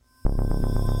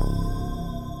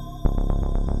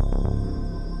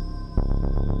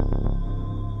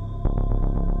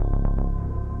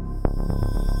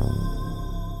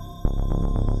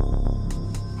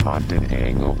Content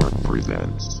Hangover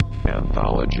presents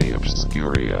Anthology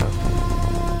Obscura.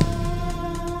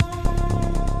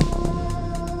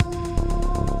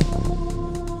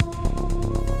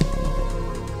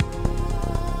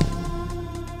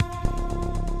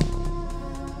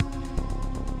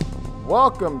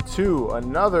 Welcome to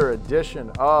another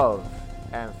edition of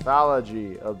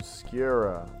Anthology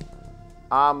Obscura.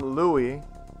 I'm Louie,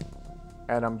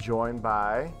 and I'm joined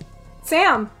by...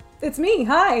 Sam, it's me.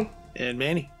 Hi. And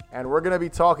Manny. And we're going to be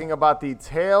talking about the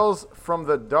Tales from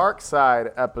the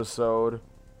Darkside episode,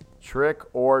 Trick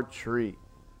or Treat.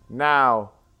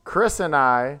 Now, Chris and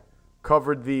I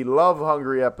covered the Love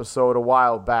Hungry episode a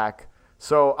while back,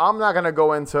 so I'm not going to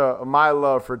go into my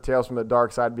love for Tales from the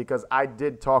Darkside because I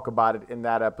did talk about it in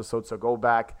that episode, so go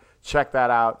back, check that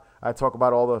out. I talk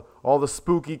about all the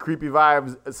spooky, creepy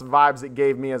vibes it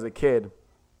gave me as a kid.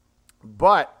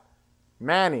 But,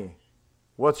 Manny,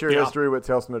 what's your history with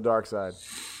Tales from the Darkside?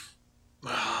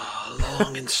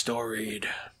 Long and storied.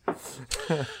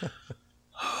 It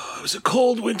was a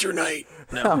cold winter night.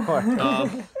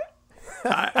 No.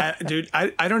 Dude,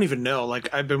 I don't even know.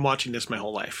 Like, I've been watching this my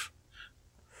whole life.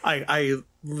 I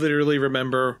literally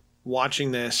remember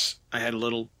watching this. I had a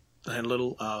little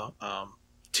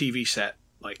TV set,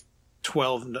 like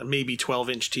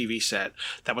 12-inch TV set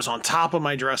that was on top of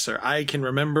my dresser. I can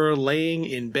remember laying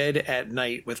in bed at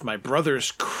night with my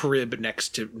brother's crib next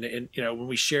to, when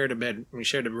we shared a bed, when we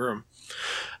shared a room.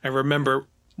 I remember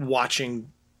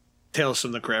watching Tales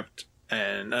from the Crypt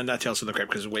and not Tales from the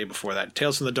Crypt because it was way before that.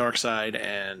 Tales from the Darkside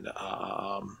and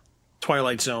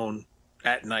Twilight Zone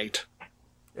at night.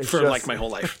 Like my whole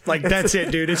life. Like, that's it,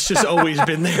 dude. It's just always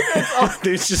been there.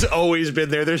 It's just always been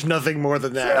there. There's nothing more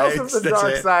than that. Tales from the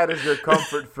Darkside is your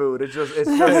comfort food. It's just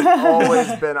always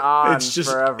been on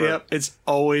forever. Yep, it's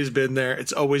always been there.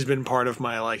 It's always been part of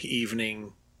my like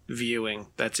evening viewing.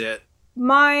 That's it.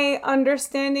 My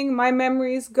understanding, my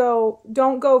memories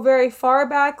don't go very far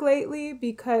back lately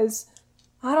because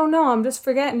I don't know, I'm just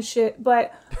forgetting shit.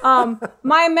 But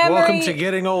my memory... Welcome to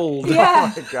getting old.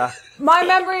 Yeah. Oh my God. My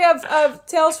memory of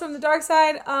Tales from the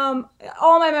Darkside,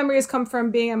 all my memories come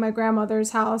from being at my grandmother's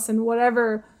house and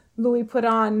whatever Louis put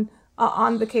on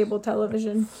the cable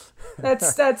television.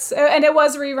 That's and it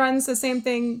was reruns, the same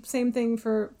thing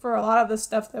for a lot of the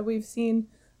stuff that we've seen.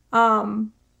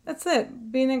 That's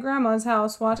it. Being at grandma's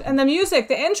house, and the music,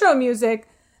 the intro music,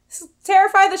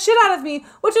 terrified the shit out of me,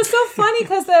 which is so funny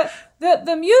because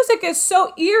the music is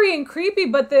so eerie and creepy,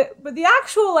 but the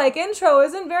actual like intro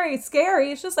isn't very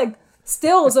scary. It's just like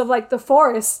stills of like the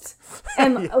forest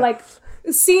and like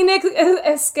scenic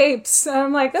escapes. And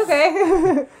I'm like,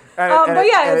 okay,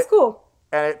 it's cool.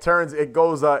 And it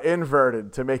goes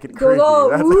inverted to make it creepy.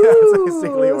 That's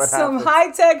basically what happens. Some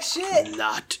high-tech shit.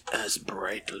 Not as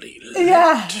brightly lit.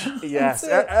 Yeah. Yes,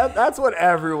 that's what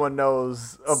everyone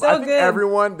knows. So I think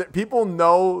good. People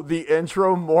know the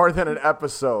intro more than an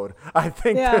episode. I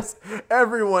think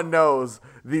everyone knows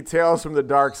the Tales from the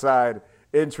Darkside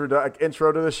intro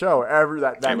to the show. It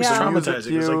was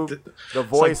traumatizing. It was like the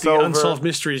voiceover, like the Unsolved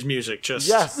Mysteries music. Just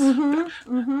yes.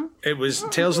 It was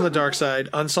Tales from the Darkside,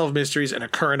 Unsolved Mysteries, and A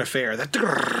Current Affair.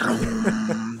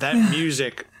 That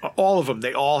music, all of them,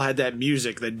 they all had that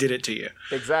music that did it to you.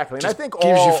 Exactly, and just I think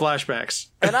gives you flashbacks.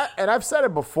 and I've said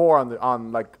it before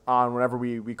on whenever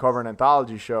we cover an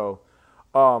anthology show.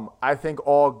 I think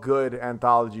all good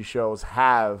anthology shows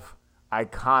have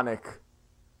iconic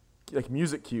like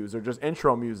music cues or just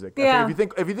intro music. Yeah.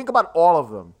 If you think about all of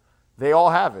them, they all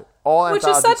have it. Which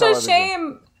is such a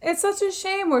shame. It's such a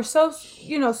shame. We're so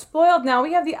spoiled now.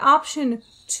 We have the option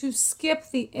to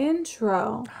skip the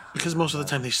intro. Because most of the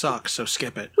time they suck, so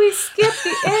skip it. We skip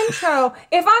the intro.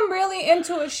 If I'm really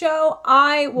into a show,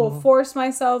 I will force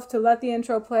myself to let the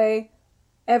intro play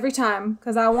every time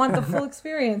because I want the full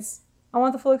experience.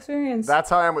 That's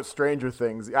how I am with Stranger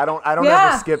Things. I don't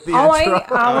ever skip the intro.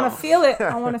 I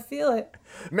want to feel it.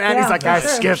 Man, he's like, I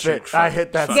skip it. I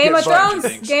hit that Game skip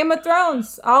button. Game of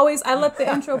Thrones. Always, I let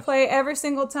the intro play every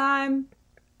single time.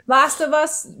 Last of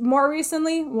Us, more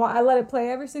recently, I let it play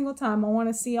every single time. I want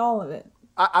to see all of it.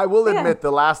 I will admit,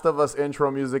 the Last of Us intro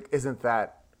music isn't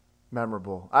that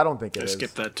memorable. I don't think it is. I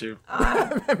skipped that too.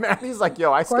 Man, he's like,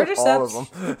 yo, I skipped all of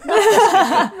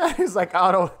them. He's like,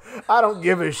 I don't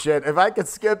give a shit. If I could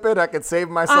skip it, I could save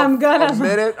myself a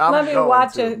minute. Let me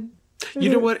watch it. You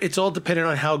know what? It's all dependent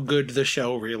on how good the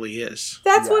show really is.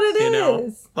 That's what it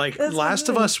is. Like, Last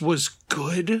of Us was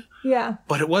good. Yeah.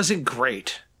 But it wasn't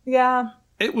great. Yeah.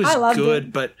 It was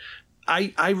good, but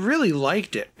I really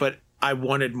liked it. But I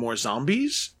wanted more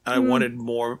zombies. I wanted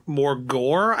more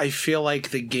gore. I feel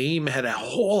like the game had a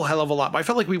whole hell of a lot. I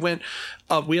felt like we had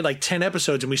like 10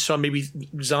 episodes and we saw maybe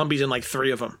zombies in like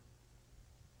 3 of them.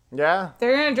 Yeah.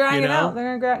 They're going to drag it out.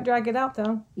 They're going to drag it out,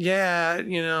 though. Yeah,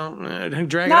 drag not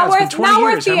it out. Worth, not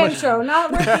worth the intro.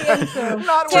 Not worth the intro.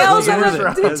 Tales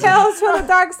from the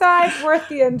Dark Side, worth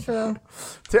the intro.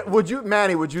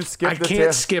 Manny, would you skip I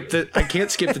can't skip the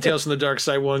Tales from the Dark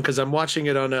Side one because I'm watching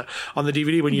it on the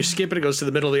DVD. When you skip it, it goes to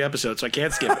the middle of the episode, so I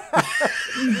can't skip it.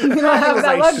 You don't have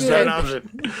that luxury.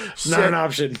 It's not an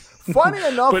option. Funny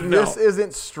enough, this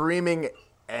isn't streaming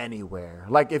anywhere.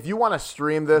 Like, if you want to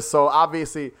stream this, so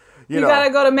obviously, you know, gotta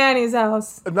go to Manny's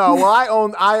house. No,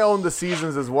 well, I own the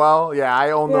seasons as well. Yeah,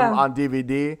 I own them on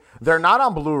DVD. They're not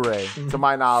on Blu-ray, to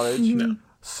my knowledge. No.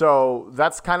 So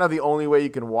that's kind of the only way you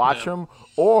can watch them,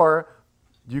 or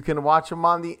you can watch them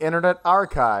on the Internet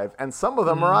Archive, and some of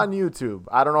them are on YouTube.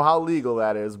 I don't know how legal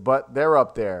that is, but they're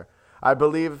up there. I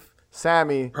believe,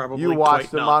 Sammy, Probably you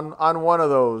watched them on one of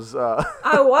those.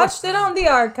 I watched it on the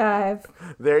archive.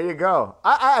 There you go.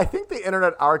 I think the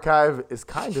Internet Archive is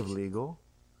kind of legal.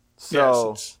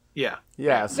 So yeah.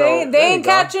 So they ain't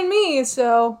catching me,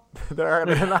 so they're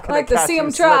not gonna like to catch see you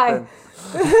them try.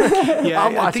 Yeah,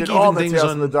 I'm watching all the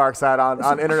Tales from the Dark Side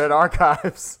on Internet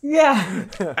Archives. Yeah.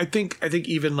 I think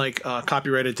even like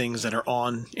copyrighted things that are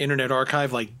on Internet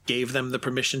Archive like gave them the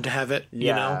permission to have it.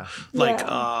 You know,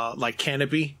 like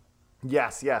Canopy.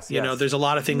 Yes. You know, there's a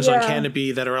lot of things on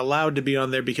Canopy that are allowed to be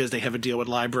on there because they have a deal with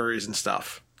libraries and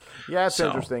stuff. Yeah, it's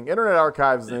interesting. Internet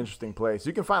Archives is an interesting place.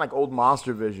 You can find like old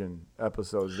Monster Vision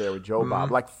episodes there with Joe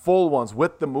Bob, like full ones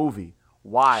with the movie.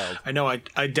 Wild. I know. I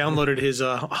downloaded his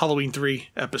Halloween 3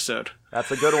 episode.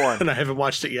 That's a good one. And I haven't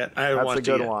watched it yet. That's a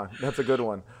good one. That's a good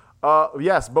one.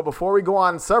 Yes, but before we go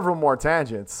on several more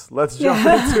tangents, let's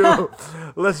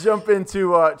jump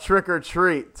into Trick or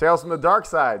Treat, Tales from the Dark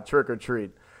Side, Trick or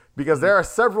Treat, because there are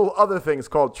several other things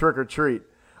called Trick or Treat.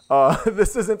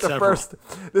 This isn't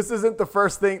the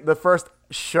first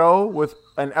show with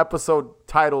an episode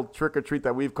titled Trick or Treat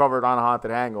that we've covered on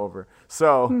Haunted Hangover.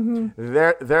 So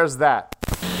there's that.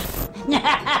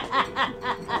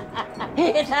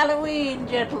 It's Halloween,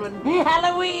 gentlemen.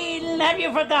 Halloween! Have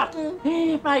you forgotten?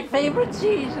 My favorite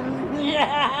season.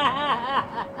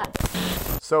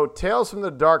 So Tales from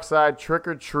the Dark Side, Trick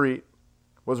or Treat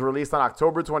was released on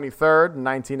October 23rd,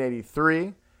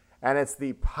 1983. And it's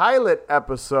the pilot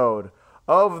episode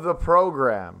of the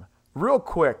program. Real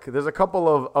quick, there's a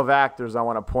couple of actors I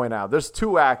want to point out. There's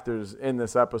 2 actors in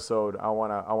this episode I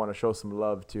want to show some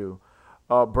love to.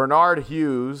 Bernard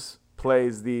Hughes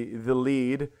plays the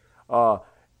lead.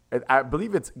 I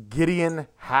believe it's Gideon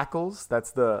Hackles. That's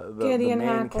the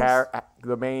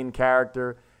main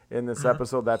character in this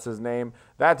episode. That's his name.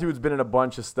 That dude's been in a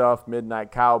bunch of stuff.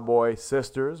 Midnight Cowboy,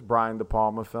 Sisters, Brian De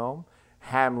Palma film,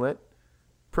 Hamlet.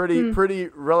 Pretty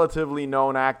relatively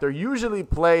known actor. Usually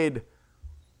played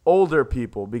older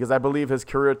people because I believe his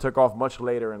career took off much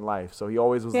later in life. So he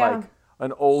always was like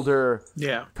an older,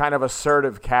 kind of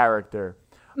assertive character.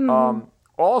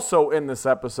 Also in this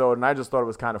episode, and I just thought it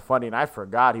was kind of funny, and I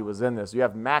forgot he was in this. You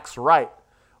have Max Wright,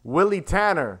 Willie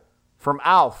Tanner from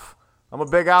Alf. I'm a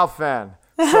big Alf fan.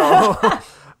 So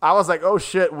I was like, oh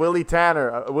shit, Willie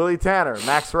Tanner,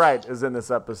 Max Wright is in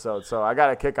this episode. So I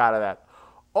got a kick out of that.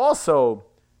 Also,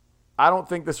 I don't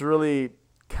think this really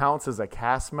counts as a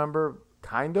cast member,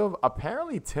 kind of.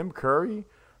 Apparently, Tim Curry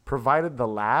provided the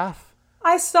laugh.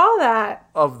 I saw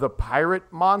that. Of the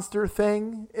pirate monster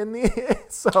thing in the...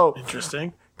 So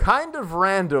interesting. Kind of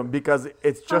random because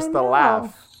it's just a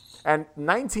laugh. And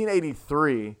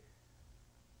 1983,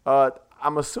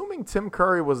 I'm assuming Tim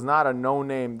Curry was not a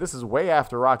no-name. This is way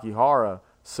after Rocky Horror.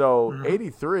 So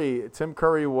 83, Tim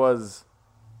Curry was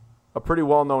a pretty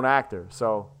well-known actor.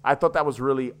 So I thought that was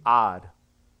really odd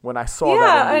when I saw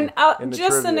that in the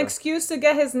just trivia. an excuse to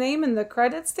get his name in the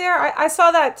credits there. I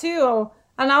saw that too.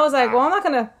 And I was like, well,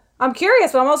 I'm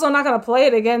curious, but I'm also not going to play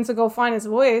it again to go find his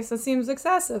voice. It seems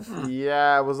excessive.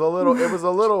 Yeah, it was a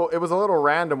little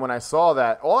random when I saw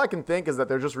that. All I can think is that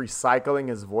they're just recycling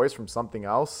his voice from something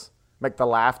else. Like the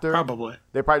laughter. Probably.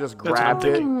 They probably just grabbed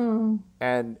it and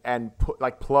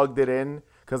plugged it in.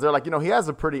 Because they're like, he has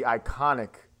a pretty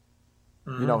iconic...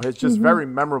 it's just very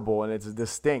memorable and it's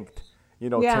distinct,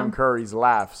 Tim Curry's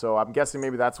laugh. So I'm guessing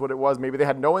maybe that's what it was. Maybe they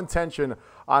had no intention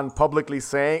on publicly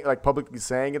saying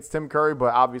it's Tim Curry,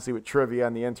 but obviously with trivia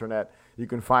and the internet, you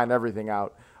can find everything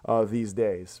out these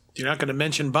days. You're not going to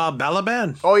mention Bob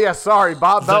Balaban. Oh, yeah, sorry,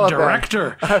 Bob Balaban. The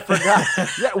director. I forgot.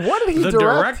 Yeah, what did he direct? The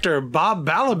director, Bob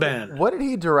Balaban. What did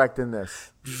he direct in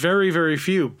this? Very, very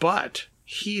few, but...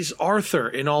 he's Arthur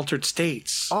in Altered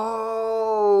States.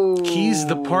 Oh, He's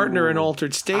the partner in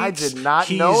Altered States. I did not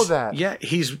know that. Yeah,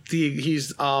 he's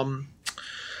one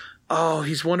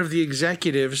of the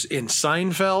executives in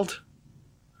Seinfeld.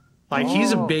 Like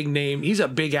he's a big name. He's a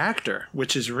big actor,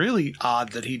 which is really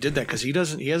odd that he did that because he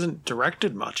hasn't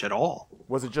directed much at all.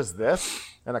 Was it just this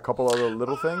and a couple other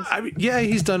little things? I mean, yeah,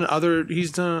 he's done. I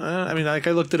mean, like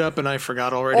I looked it up and I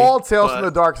forgot already. All Tales from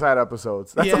the Darkside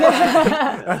episodes. That's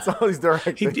Yeah. all he's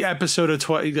directing. He got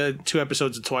 2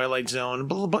 episodes of Twilight Zone,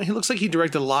 but he looks like he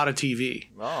directed a lot of TV.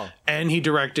 Oh. And he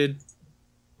directed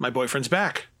My Boyfriend's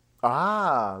Back.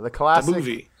 The classic The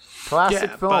movie. Classic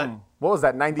Yeah, film. What was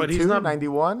that, 92,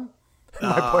 91?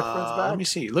 My Boyfriend's Back? Let me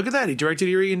see. Look at that. He directed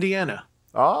Erie, Indiana.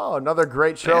 Oh, another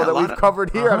great show Yeah, that we've covered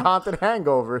here at Haunted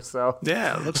Hangover. So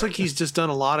Yeah, it looks like he's just done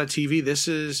a lot of TV. This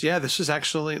is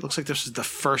actually, it looks like this is the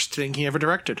first thing he ever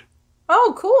directed.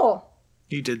 Oh, cool.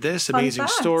 He did this, Fun Amazing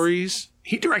facts. Stories.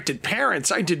 He directed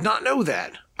Parents. I did not know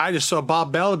that. I just saw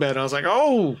Bob Balaban and I was like,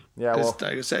 oh. Yeah, well,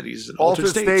 like I said, he's an Altered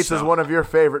States so. is one of your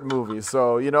favorite movies.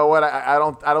 So you know what? I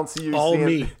don't see you All seeing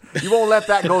me. You won't let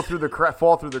that go through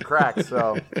fall through the cracks.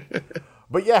 So,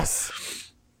 but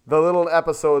yes, the little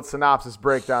episode synopsis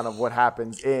breakdown of what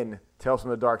happens in Tales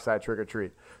from the Darkside Trick or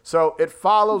Treat. So it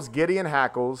follows Gideon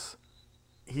Hackles.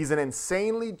 He's an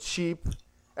insanely cheap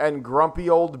and grumpy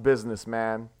old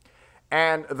businessman,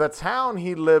 and the town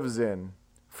he lives in,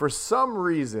 for some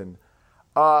reason,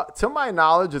 to my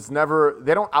knowledge,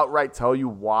 they don't outright tell you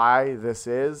why this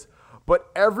is, but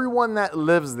everyone that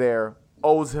lives there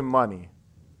owes him money,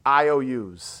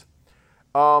 IOUs.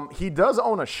 He does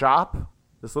own a shop,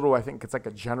 this little, I think it's like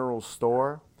a general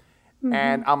store,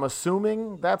 and I'm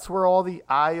assuming that's where all the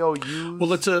IOUs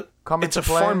Well, it's a come into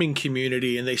play. farming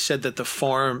community, and they said that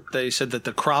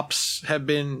the crops have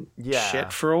been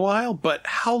shit for a while. But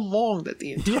how long that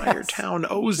the entire town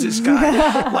owes this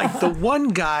guy? Like the one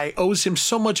guy owes him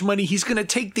so much money, he's going to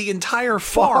take the entire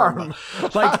farm.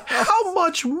 Like how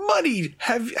much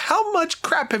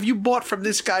crap have you bought from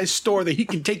this guy's store that he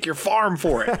can take your farm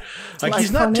for it? Like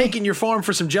he's not taking your farm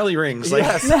for some jelly rings. Like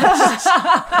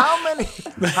how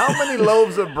many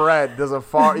loaves of bread does a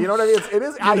farm? You know what I mean? It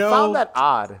is. I found that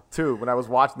odd too when I was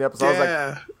watching the episode. I was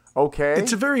like, okay,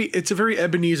 it's a very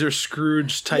Ebenezer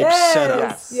Scrooge type Yes. setup.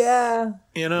 Yes. Yeah.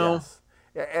 You know.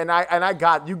 Yes. And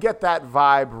you get that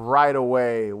vibe right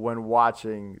away when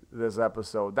watching this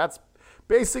episode. That's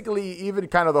basically even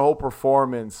kind of the whole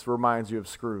performance reminds you of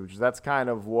Scrooge. That's kind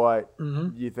of what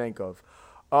you think of.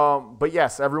 But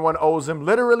yes, everyone owes him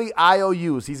literally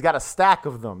IOUs. He's got a stack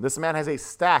of them. This man has a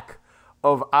stack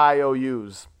of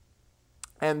IOUs,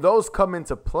 and those come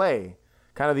into play.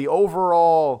 Kind of the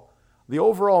overall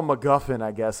MacGuffin,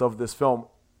 I guess, of this film.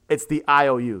 It's the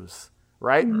IOUs,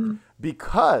 right?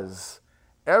 Because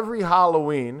every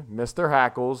Halloween, Mr.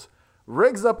 Hackles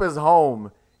rigs up his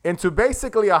home into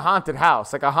basically a haunted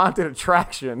house, like a haunted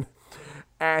attraction,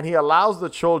 and he allows the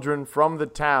children from the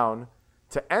town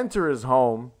to enter his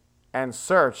home and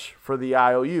search for the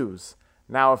IOUs.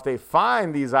 Now, if they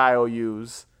find these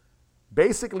IOUs,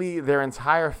 basically their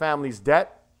entire family's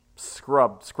debt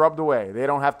scrubbed away. They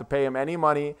don't have to pay him any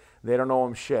money. They don't owe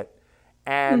him shit.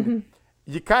 And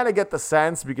you kind of get the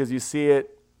sense, because you see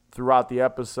it throughout the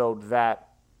episode, that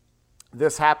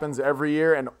this happens every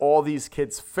year and all these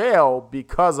kids fail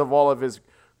because of all of his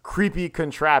creepy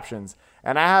contraptions.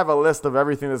 And I have a list of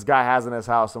everything this guy has in his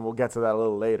house, and we'll get to that a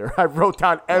little later. I wrote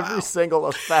down every single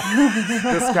effect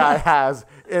this guy has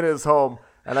in his home,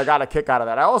 and I got a kick out of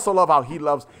that. I also love how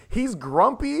he's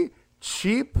grumpy,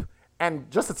 cheap,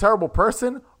 and just a terrible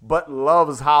person, but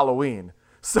loves Halloween.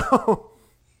 So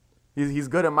he's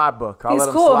good in my book. I'll He's let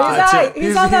him cool. slide.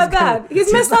 He's not that bad.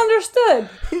 He's misunderstood.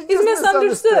 He's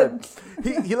misunderstood.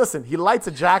 He lights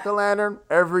a jack-o'-lantern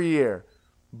every year,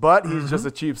 but he's just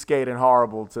a cheapskate and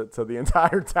horrible to the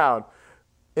entire town.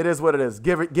 It is what it is.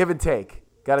 Give and take.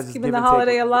 Gotta just Keeping give the and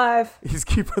holiday take. alive. He's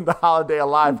keeping the holiday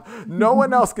alive. No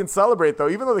one else can celebrate, though,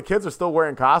 even though the kids are still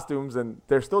wearing costumes and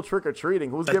they're still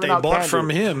trick-or-treating. Who's That giving they out bought candy? from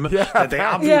him. Yeah, That they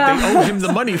owe him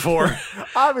the money for.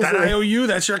 Obviously. That IOU,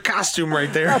 that's your costume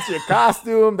right there. That's your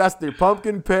costume. That's the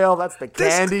pumpkin pail. That's the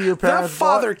candy your parents That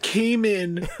father bought. came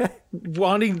in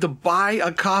wanting to buy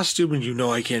a costume, and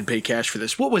I can't pay cash for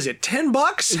this. What was it,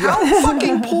 $10? How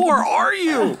fucking poor are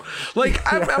you? Like,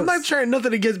 I'm not trying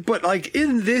nothing against, but like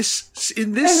in this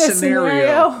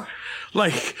scenario,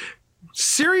 like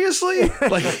seriously,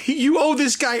 like you owe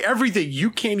this guy everything. You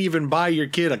can't even buy your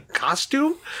kid a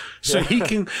costume, so he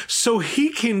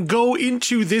can go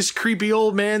into this creepy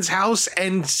old man's house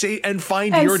and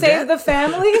find your And save debt. the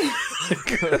family.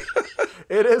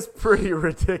 It is pretty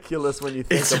ridiculous when you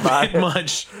think It's about a bit it.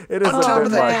 much. It is On a top bit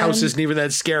of that, much. house isn't even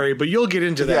that scary, but you'll get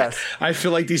into that. Yes. I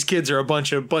feel like these kids are a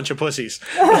bunch of pussies.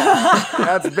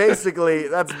 That's basically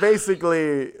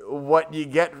what you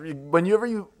get whenever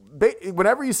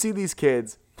you see these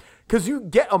kids, because you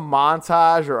get a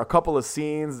montage or a couple of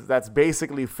scenes that's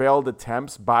basically failed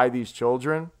attempts by these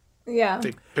children. Yeah.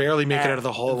 They barely make it out of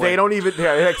the hallway. They don't even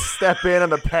they like step in,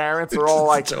 and the parents are all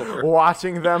like It's over.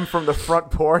 watching them from the front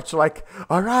porch, like,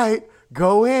 "All right,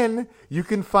 go in. You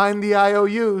can find the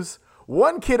IOUs."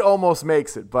 One kid almost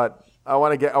makes it, but I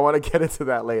want to get into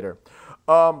that later.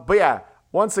 But yeah,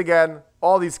 once again,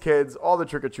 all these kids, all the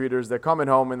trick-or-treaters, they're coming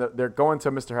home and they're going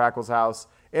to Mr. Hackle's house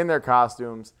in their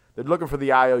costumes. They're looking for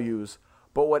the IOUs.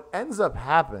 But what ends up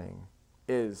happening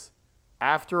is,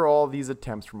 after all these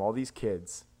attempts from all these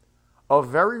kids, a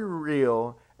very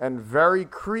real and very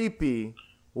creepy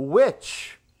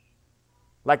witch,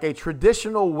 like a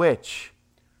traditional witch,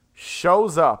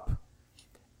 shows up.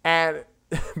 And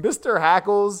Mr.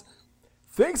 Hackles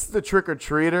thinks the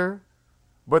trick-or-treater,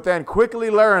 but then quickly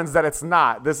learns that it's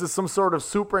not. This is some sort of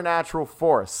supernatural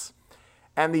force.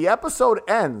 And the episode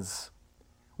ends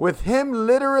with him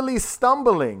literally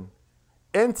stumbling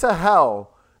into hell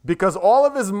because all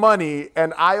of his money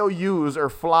and IOUs are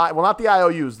flying. Well, not the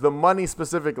IOUs, the money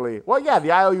specifically. Well, yeah,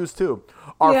 the IOUs too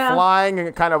are flying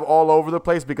and kind of all over the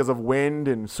place because of wind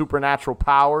and supernatural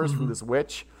powers from this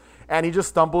witch. And he just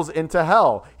stumbles into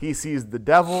hell. He sees the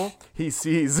devil. He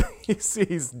sees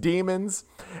demons.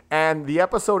 And the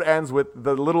episode ends with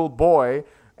the little boy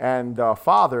and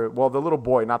father. Well, the little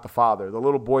boy, not the father. The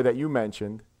little boy that you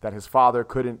mentioned, that his father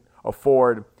couldn't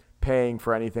afford paying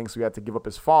for anything, so he had to give up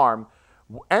his farm,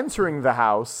 entering the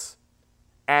house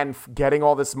and getting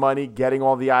all this money, getting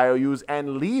all the IOUs,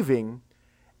 and leaving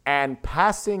and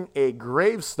passing a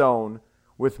gravestone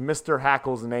with Mr.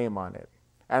 Hackle's name on it.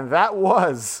 And that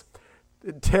was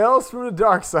Tales from the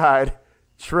Darkside,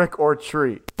 Trick or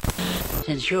Treat.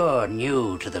 Since you're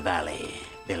new to the valley,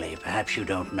 Billy, perhaps you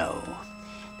don't know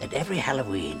that every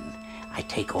Halloween I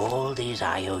take all these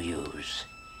IOUs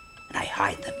and I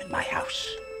hide them in my house.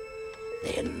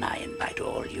 Then I invite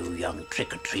all you young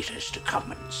trick-or-treaters to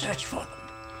come and search for them.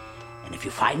 And if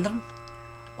you find them,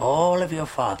 all of your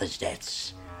father's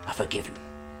debts are forgiven,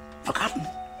 forgotten,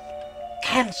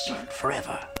 cancelled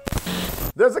forever.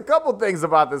 There's a couple things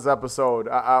about this episode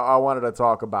I wanted to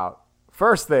talk about.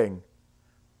 First thing,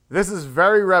 this is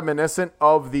very reminiscent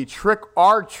of the Trick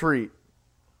or Treat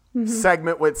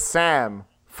segment with Sam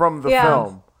from the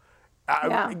film.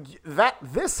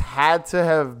 This had to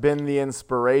have been the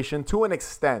inspiration to an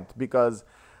extent, because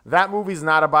that movie's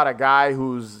not about a guy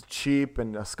who's cheap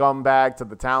and a scumbag to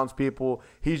the townspeople.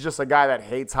 He's just a guy that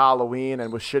hates Halloween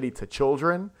and was shitty to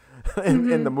children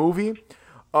in the movie.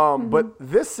 But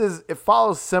it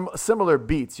follows similar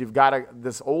beats. You've got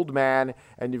this old man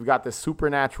and you've got this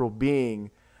supernatural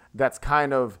being that's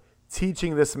kind of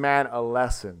teaching this man a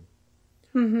lesson.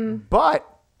 But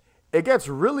it gets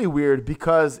really weird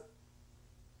because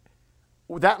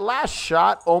that last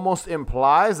shot almost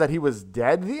implies that he was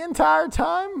dead the entire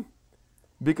time,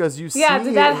 because you see. Yeah,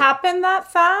 did that happen that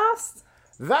fast?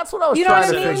 That's what I was You know trying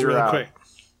what to I mean? figure Real out. quick.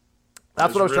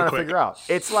 That's what I was real trying to quick. figure out.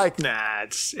 It's like, Nah,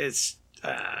 it's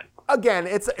again,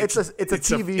 it's a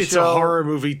TV It's show. a horror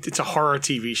movie. It's a horror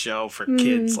TV show for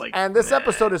kids. Like, And this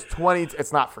episode is 20.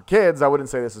 It's not for kids. I wouldn't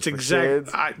say this is for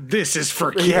kids. This is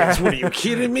for kids. Yeah. What are you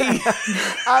kidding me?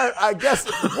 I guess,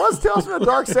 was Tales from the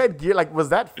Darkside gear? Like, was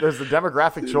that, there's the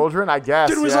demographic children? I guess.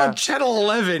 Dude, it was yeah. on Channel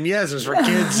 11. Yes, it was for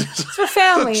kids. It's for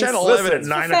families. Channel 11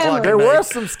 Listen, at 9 for o'clock. There at were night.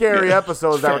 some scary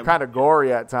episodes that were Fam. kind of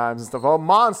gory at times and stuff. Well,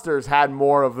 Monsters had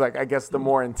more of, like, I guess, the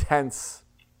more intense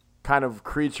kind of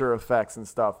creature effects and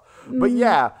stuff. But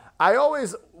yeah, I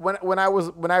always when I was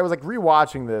like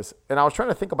rewatching this and I was trying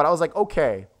to think about it, I was like,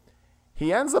 okay,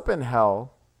 he ends up in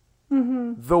hell.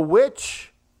 The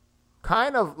witch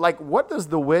kind of like, what does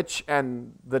the witch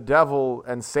and the devil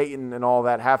and Satan and all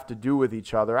that have to do with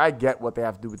each other? I get what they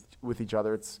have to do with each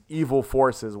other. It's evil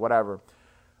forces, whatever.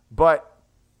 But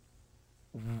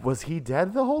was he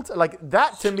dead the whole time? Like,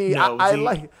 that to me, No,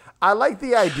 I like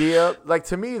the idea. Like,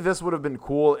 to me, this would have been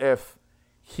cool if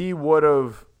he would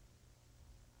have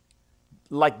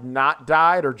like not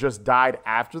died or just died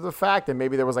after the fact, and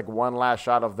maybe there was like one last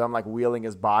shot of them like wheeling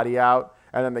his body out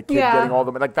and then the kid getting all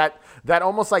the like that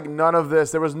almost like none of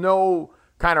this, there was no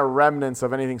kind of remnants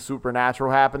of anything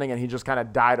supernatural happening, and he just kind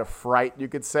of died of fright, you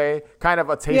could say, kind of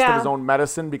a taste of his own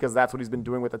medicine, because that's what he's been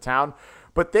doing with the town.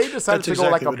 But they decided That's to go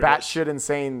like exactly a what it is. batshit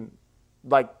insane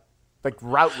like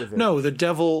route with it. No, the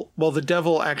devil. Well, the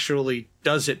devil actually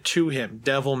does it to him.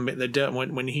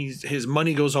 When his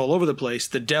money goes all over the place,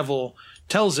 the devil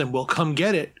tells him, well, come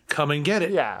get it. Come and get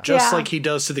it. Yeah. Just like he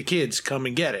does to the kids. Come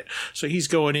and get it. So he's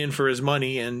going in for his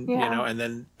money and, and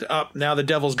then now the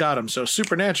devil's got him. So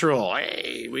supernatural.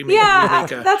 Hey, we make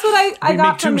that's what I got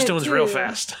make from tombstones it too. real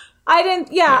fast. I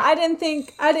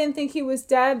didn't think he was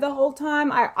dead the whole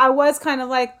time. I was kind of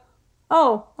like,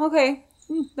 oh, okay.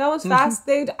 That was fast.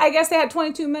 I guess they had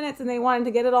 22 minutes and they wanted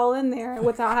to get it all in there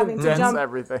without having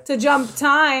to jump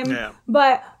time. Yeah.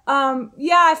 But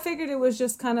I figured it was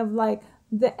just kind of like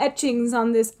the etchings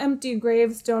on this empty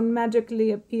gravestone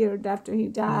magically appeared after he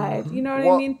died. You know what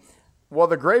I mean? Well,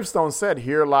 the gravestone said,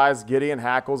 "Here lies Gideon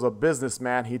Hackles, a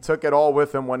businessman. He took it all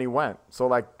with him when he went." So,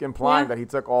 like, implying that he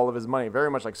took all of his money. Very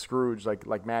much like Scrooge,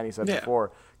 like Manny said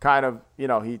before. Kind of,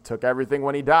 he took everything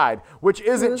when he died, which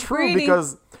isn't true greedy.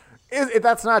 because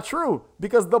that's not true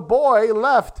because the boy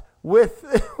left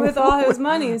with all his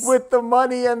monies, with the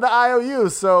money and the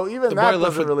IOUs. So even that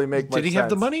doesn't really make much sense. Did he have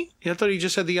the money? I thought he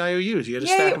just had the IOUs. He had a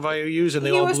stack of IOUs, and they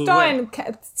all blew away. He was throwing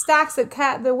stacks of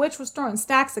The witch was throwing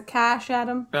stacks of cash at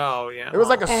him. Oh yeah, it was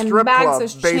like a strip club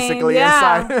basically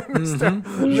inside.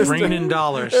 Just raining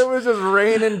dollars. It was just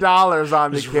raining dollars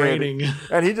on the kid, raining.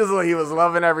 And he was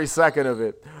loving every second of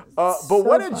it. But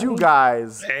what did you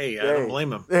guys? Hey, I don't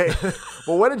blame him.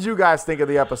 Well, what did you guys think of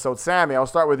the episode? Sammy, I'll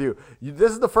start with you.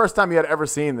 This is the first time you had ever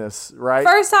seen this, right?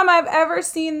 First time I've ever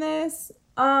seen this.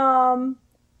 I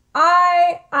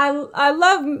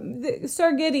love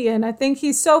Sir Gideon. I think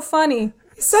he's so funny.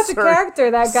 He's such a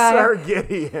character, that guy. Sir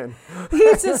Gideon.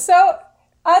 He's just so.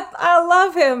 I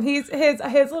love him. His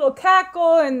little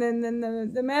cackle and then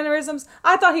the mannerisms.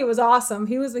 I thought he was awesome.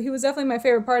 He was definitely my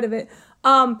favorite part of it.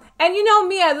 And you know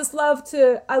me,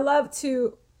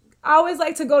 I always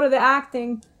like to go to the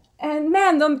acting. And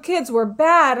man, them kids were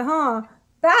bad, huh?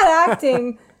 Bad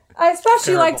acting. I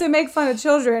especially like to make fun of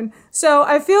children. So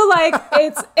I feel like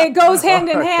it goes hand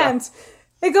in hand.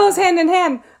 It goes hand in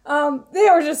hand. They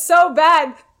were just so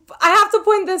bad. I have to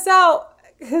point this out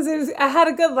because I had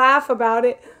a good laugh about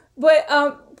it. But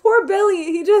poor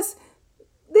Billy,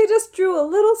 they just drew a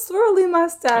little swirly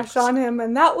mustache on him,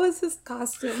 and that was his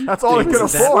costume. That's all he could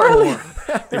afford.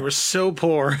 They were so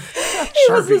poor. He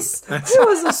was a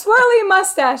swirly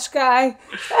mustache guy.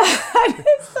 I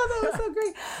just thought that was so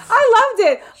great. I loved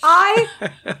it.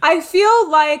 I feel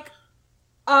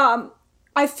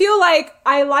like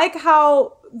I like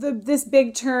how this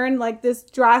big turn, like this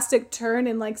drastic turn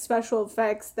in like special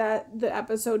effects that the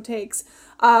episode takes.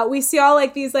 We see all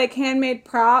like these like handmade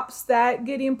props that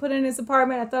Gideon put in his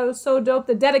apartment. I thought it was so dope.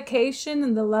 The dedication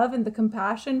and the love and the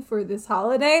compassion for this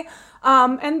holiday.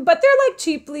 But they're like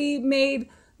cheaply made,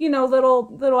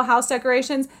 little house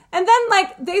decorations. And then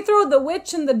like they throw the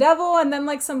witch and the devil and then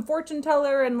like some fortune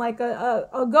teller and like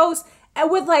a ghost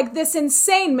and with like this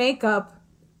insane makeup.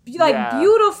 Like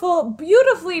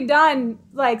beautifully done,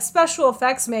 like special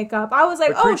effects makeup. I was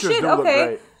like, oh shit,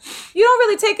 okay. You don't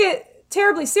really take it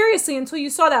terribly seriously until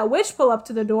you saw that witch pull up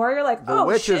to the door. You're like, the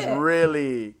witch is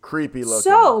really creepy looking.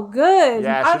 So good.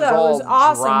 Yeah, I she's thought all it was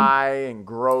awesome. dry and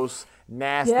gross.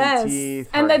 Nasty teeth.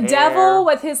 And the hair. devil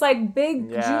with his like big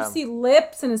juicy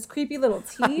lips and his creepy little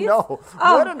teeth. No,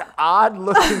 what an odd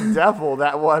looking devil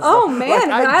that was. Oh man, like,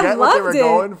 I get what they were it.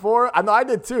 going for. I know I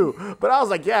did too, but I was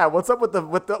like, yeah, what's up with the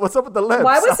lips?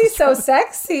 Why was he so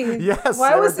sexy? Yes,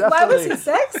 why was he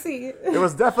sexy? It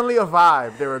was definitely a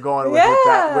vibe they were going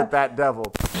with that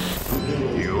devil.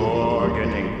 You're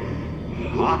getting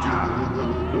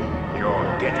hotter.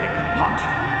 You're getting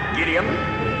hot,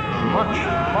 Gideon. Much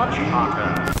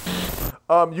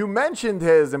hotter. You mentioned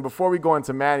and before we go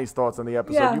into Manny's thoughts on the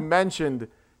episode, you mentioned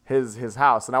his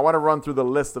house, and I want to run through the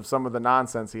list of some of the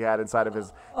nonsense he had inside of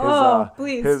his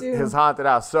haunted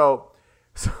house. So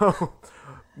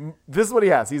this is what he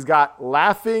has. He's got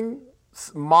laughing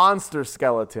monster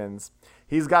skeletons.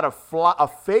 He's got a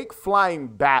fake flying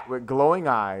bat with glowing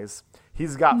eyes.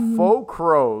 He's got faux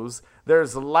crows.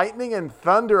 There's lightning and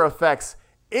thunder effects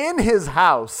in his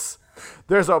house.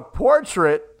 There's a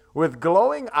portrait with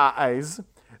glowing eyes.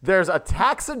 There's a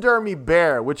taxidermy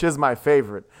bear, which is my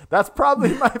favorite. That's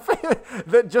probably my favorite.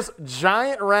 That just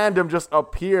giant random just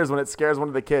appears when it scares one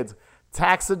of the kids.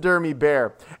 Taxidermy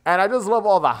bear. And I just love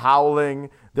all the howling.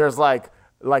 There's like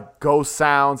ghost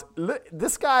sounds.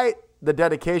 This guy, the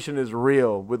dedication is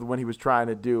real with what he was trying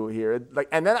to do here.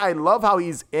 And then I love how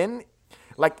he's in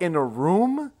a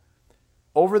room.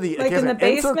 Over the like in the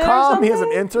basement intercom, he has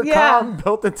an intercom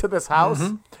built into this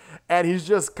house, and he's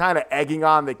just kind of egging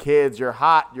on the kids. You're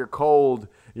hot, you're cold,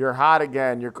 you're hot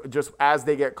again. You're just as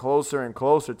they get closer and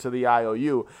closer to the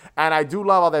IOU. And I do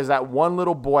love how there's that one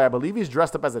little boy. I believe he's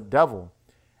dressed up as a devil,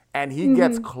 and he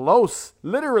gets close,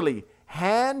 literally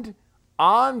hand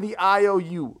on the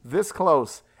IOU, this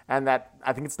close, and that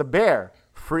I think it's the bear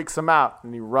freaks him out,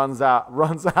 and he runs out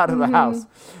of the house.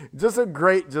 Just a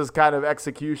great just kind of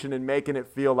execution and making it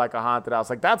feel like a haunted house.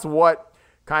 Like that's what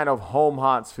kind of home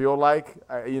haunts feel like.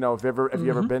 If you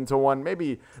ever been to one,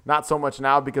 maybe not so much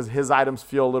now because his items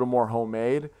feel a little more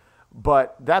homemade.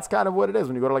 But that's kind of what it is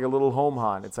when you go to like a little home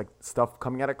haunt. It's like stuff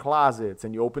coming out of closets,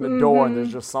 and you open the door and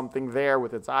there's just something there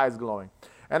with its eyes glowing.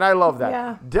 And I love that.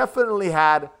 Yeah. Definitely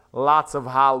had lots of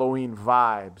Halloween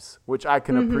vibes, which I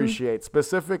can appreciate,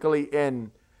 specifically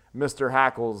in Mr.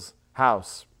 Hackle's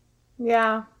house.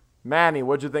 Yeah. Manny,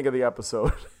 what'd you think of the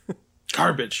episode?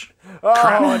 Garbage. Oh,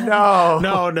 crap.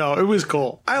 No. No. It was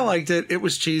cool. I liked it. It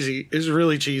was cheesy. It was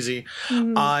really cheesy.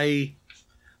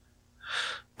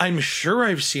 I'm sure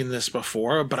I've seen this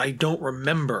before, but I don't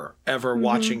remember ever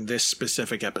watching this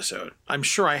specific episode. I'm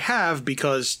sure I have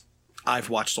because I've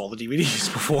watched all the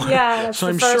DVDs before. Yeah, that's so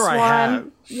the I'm first sure I have.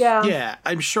 one. Yeah,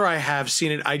 I'm sure I have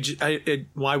seen it.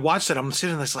 When I watched it, I'm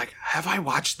sitting there like, have I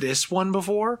watched this one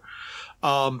before?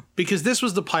 Because this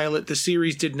was the pilot. The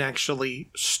series didn't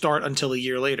actually start until a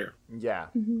year later. Yeah,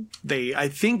 I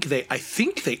think they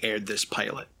aired this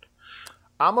pilot.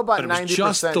 I'm about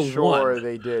 90% sure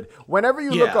they did. Whenever you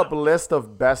look up a list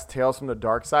of best Tales from the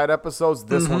Darkside episodes,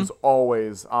 this one's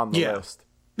always on the list.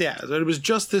 Yeah, so it was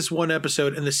just this one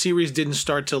episode, and the series didn't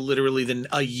start till literally then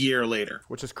a year later.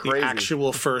 Which is crazy. The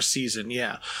actual first season,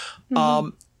 yeah.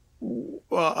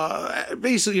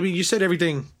 Basically, I mean, you said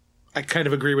everything. I kind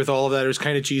of agree with all of that. It was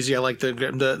kind of cheesy. I like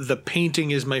the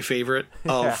painting is my favorite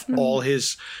of all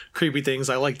his creepy things.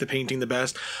 I like the painting the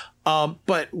best.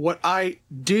 But what I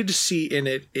did see in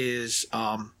it is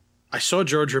I saw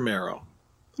George Romero.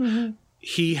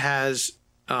 He has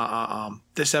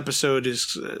this episode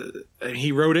is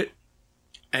he wrote it,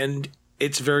 and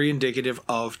it's very indicative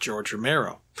of George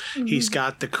Romero. He's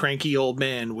got the cranky old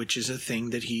man, which is a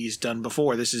thing that he's done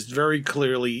before. This is very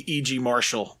clearly E.G.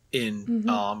 Marshall in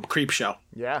Creepshow.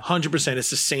 Yeah. 100%. It's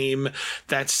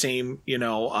that same,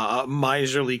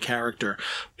 miserly character.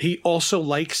 He also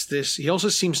likes this. He also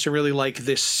seems to really like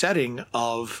this setting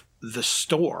of the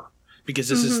store, because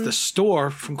this is the store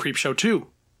from Creepshow 2.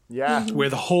 Yeah. Where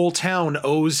the whole town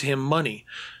owes him money.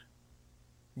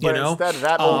 Instead,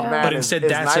 that old man that's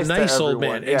nice a nice to old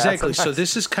everyone. man. Yeah, exactly. So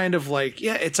this is kind of like,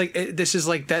 it's like, this is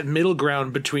like that middle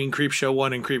ground between Creepshow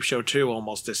 1 and Creepshow 2,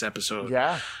 almost, this episode.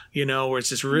 Yeah. Where it's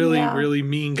this really, really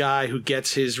mean guy who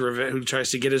gets who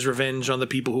tries to get his revenge on the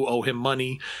people who owe him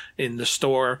money in the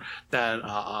store that,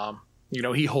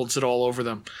 he holds it all over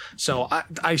them. So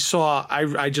I just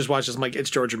watched this. I'm like, it's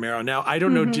George Romero. Now, I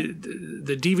don't know.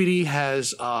 The DVD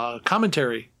has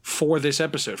commentary for this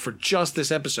episode, for just this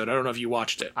episode. I don't know if you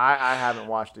watched it. I haven't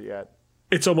watched it yet.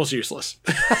 It's almost useless.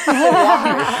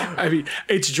 I mean,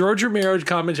 it's George Romero's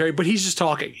commentary, but he's just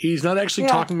talking. He's not actually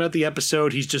talking about the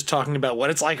episode. He's just talking about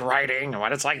what it's like writing and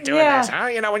what it's like doing this.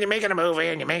 When you're making a movie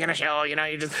and you're making a show, you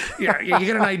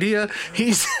get an idea.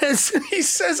 He says,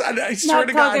 I swear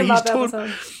to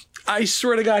God, I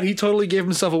swear to God, he totally gave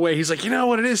himself away. He's like, you know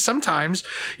what it is? Sometimes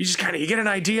you just you get an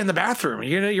idea in the bathroom.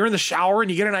 You're in the shower and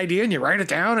you get an idea and you write it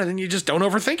down and then you just don't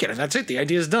overthink it. And that's it. The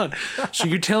idea is done. So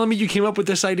you're telling me you came up with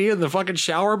this idea in the fucking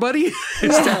shower, buddy? He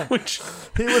was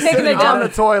sitting on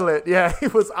the toilet. Yeah, he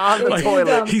was on the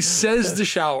toilet. He says the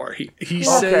shower. He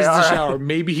says the shower.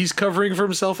 Maybe he's covering for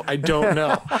himself. I don't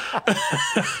know.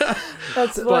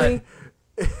 That's funny.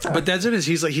 But that's it.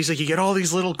 He's like you get all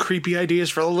these little creepy ideas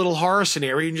for a little horror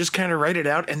scenario and just kind of write it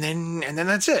out and then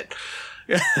that's it.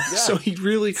 So he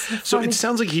really it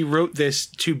sounds like he wrote this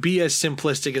to be as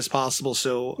simplistic as possible.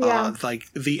 So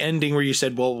like the ending where you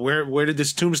said, well, where did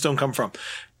this tombstone come from?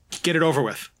 Get it over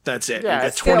with. That's it. Yeah, you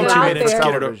got 22 minutes.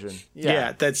 Get it over.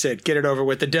 Yeah, that's it. Get it over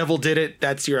with. The devil did it.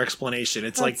 That's your explanation.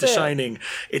 It's like The Shining.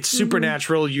 It's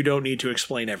supernatural. You don't need to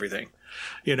explain everything.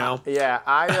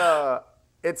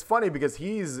 It's funny because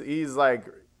he's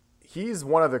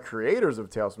one of the creators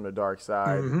of Tales from the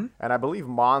Darkside, and I believe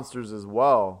Monsters as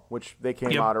well, which they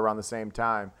came out around the same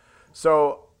time.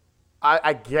 So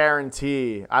I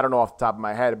guarantee, I don't know off the top of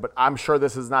my head, but I'm sure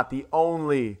this is not the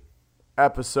only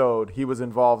episode he was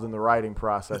involved in the writing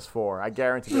process for. I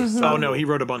guarantee there's some. Oh no, he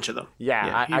wrote a bunch of them.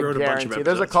 Yeah, he wrote a bunch of guarantee.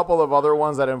 There's a couple of other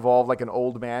ones that involve like an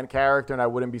old man character, and I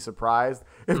wouldn't be surprised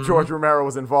if George Romero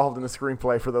was involved in the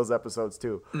screenplay for those episodes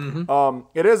too.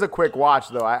 It is a quick watch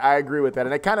though. I agree with that,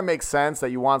 and it kind of makes sense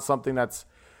that you want something that's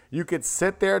you could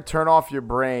sit there, turn off your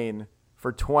brain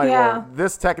for 20. Yeah. Well,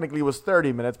 this technically was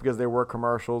 30 minutes because there were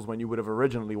commercials when you would have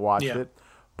originally watched it.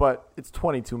 But it's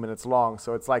 22 minutes long,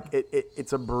 so it's like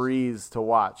it's a breeze to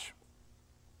watch.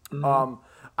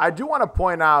 I do want to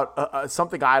point out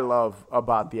something I love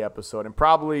about the episode, and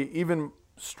probably even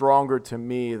stronger to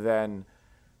me than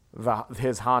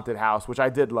his haunted house, which I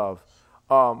did love.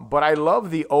 But I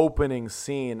love the opening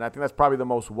scene. I think that's probably the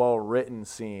most well-written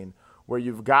scene where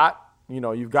you've got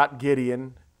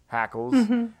Gideon Hackles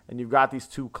and you've got these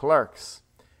two clerks.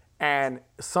 And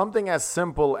something as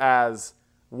simple as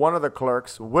one of the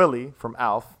clerks, Willie from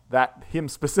Alf, that him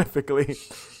specifically,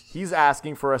 he's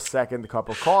asking for a second cup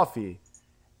of coffee.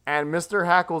 And Mr.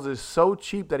 Hackles is so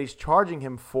cheap that he's charging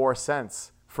him 4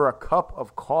 cents for a cup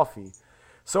of coffee.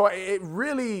 So it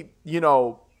really,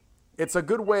 it's a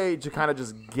good way to kind of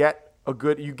just get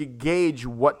you could gauge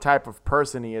what type of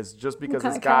person he is just because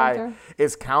this guy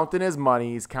is counting his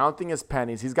money, he's counting his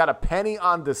pennies, he's got a penny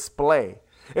on display.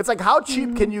 It's like, how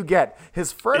cheap can you get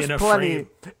his first penny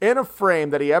in a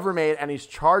frame that he ever made, and he's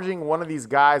charging one of these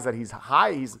guys that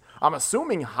I'm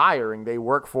assuming hiring, they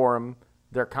work for him,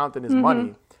 they're counting his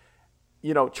money,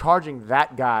 charging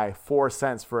that guy 4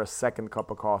 cents for a second cup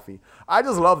of coffee. I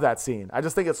just love that scene. I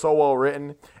just think it's so well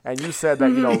written. And you said that,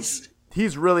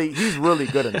 he's really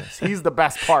good in this. He's the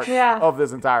best part of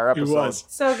this entire episode. He was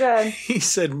so good. He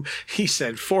said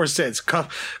 4 cents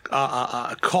cost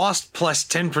plus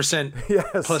 10%.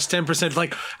 Yes. Plus 10%.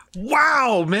 Like,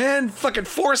 wow, man, fucking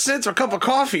 4 cents for a cup of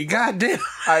coffee. God damn.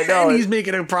 I know. And he's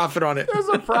making a profit on it. There's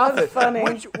a profit. Funny.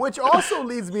 Which also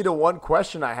leads me to one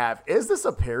question I have. Is this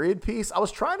a period piece? I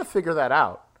was trying to figure that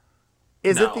out.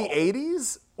 Is it the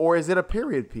 80s or is it a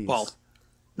period piece? Well,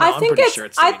 I think it's the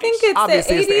 80s.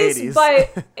 Obviously it's the 80s.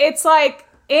 But it's like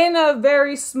in a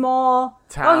very small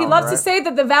town. He loves to say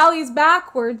that the valley's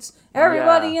backwards.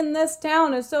 Everybody in this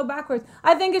town is so backwards.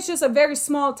 I think it's just a very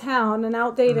small town, an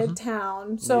outdated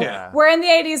town. So we're in the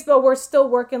 80s, but we're still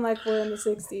working like we're in the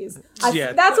 60s.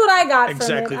 That's what I got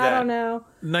from it. I don't know.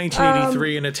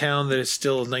 1983 in a town that is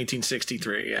still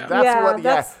 1963. Yeah.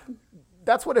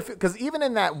 That's what it, because even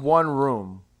in that one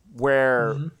room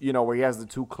where where he has the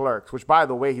two clerks, which by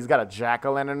the way, he's got a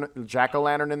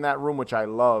jack-o'-lantern in that room, which I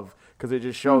love because it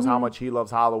just shows how much he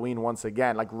loves Halloween once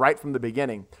again, like right from the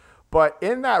beginning. But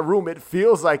in that room, it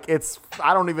feels like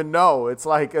I don't even know. It's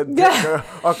like a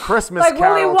Christmas like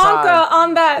Carol Willy Wonka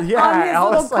time. on his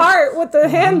little cart with the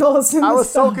handles. And I was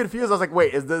stuff. so confused. I was like,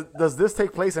 wait, does this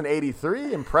take place in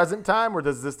 83 in present time, or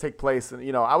does this take place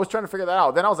in, I was trying to figure that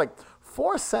out. Then I was like,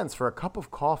 4 cents for a cup of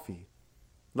coffee.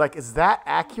 Like, is that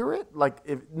accurate? Like,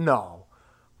 no.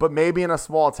 But maybe in a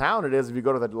small town it is if you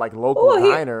go to the local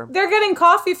diner. They're getting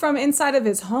coffee from inside of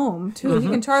his home, too. He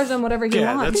can charge them whatever he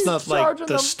wants. Yeah, that's not like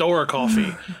the store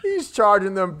coffee. He's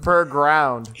charging them per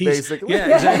ground, basically.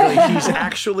 Yeah, exactly. He's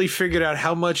actually figured out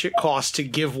how much it costs to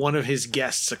give one of his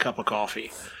guests a cup of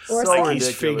coffee.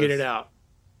 He's figured it out.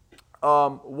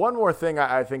 One more thing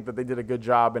I think that they did a good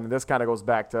job, and this kind of goes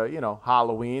back to,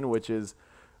 Halloween, which is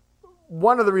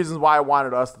one of the reasons why I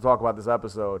wanted us to talk about this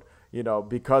episode,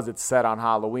 because it's set on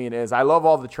Halloween, is I love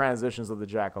all the transitions of the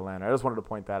jack-o'-lantern. I just wanted to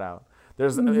point that out.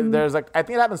 There's like, I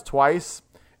think it happens twice,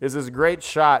 is this great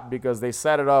shot because they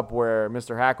set it up where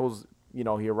Mr. Hackles,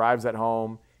 he arrives at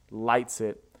home, lights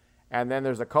it, and then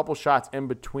there's a couple shots in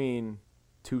between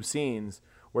two scenes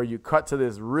where you cut to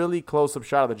this really close-up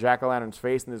shot of the jack-o'-lantern's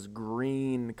face and this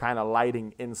green kind of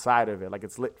lighting inside of it. Like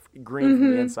it's lit green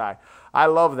from the inside. I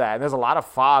love that. And there's a lot of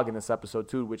fog in this episode,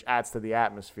 too, which adds to the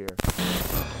atmosphere.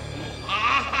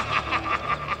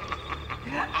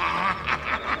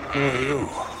 Hey, you.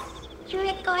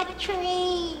 Trick or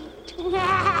treat.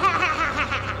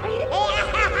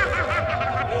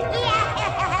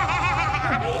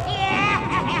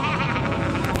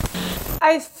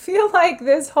 I feel like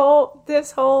this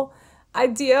whole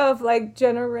idea of like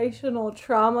generational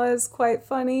trauma is quite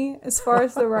funny as far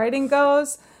as the writing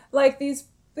goes. Like these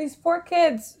poor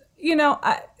kids,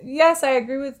 yes, I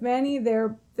agree with Manny.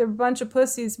 They're a bunch of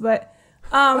pussies, but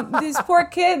these poor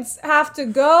kids have to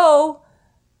go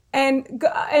and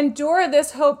endure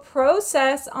this whole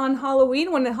process on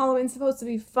Halloween when Halloween's supposed to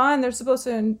be fun. They're supposed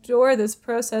to endure this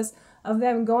process of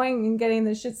them going and getting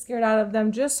the shit scared out of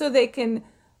them just so they can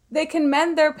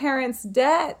mend their parents'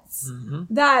 debts.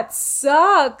 That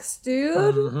sucks,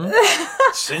 dude.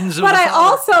 Sins of but the I father.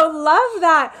 also love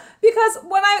that because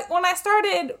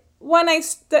when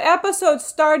the episode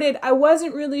started, I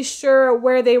wasn't really sure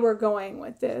where they were going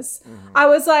with this. I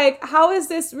was like, how are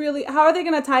they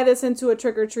going to tie this into a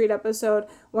trick or treat episode?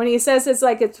 When he says it's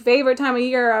like its favorite time of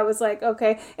year, I was like,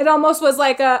 okay. It almost was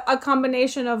like a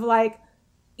combination of like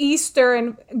Easter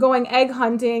and going egg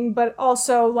hunting, but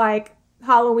also like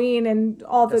Halloween and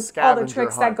all the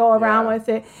tricks that go around with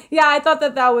it. Yeah, I thought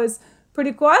that was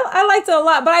pretty cool. I liked it a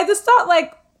lot, but I just thought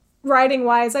like writing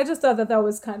wise, I just thought that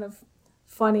was kind of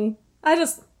funny. I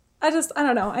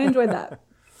don't know. I enjoyed that.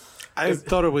 I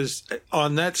thought it was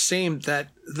on the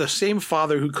same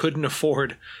father who couldn't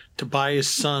afford to buy his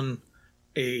son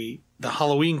the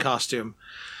Halloween costume.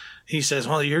 He says,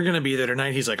 well, you're going to be there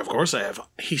tonight. He's like, of course I have.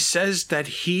 He says that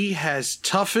he has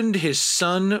toughened his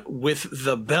son with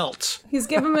the belt. He's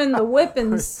giving him the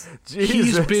whippings.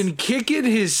 He's been kicking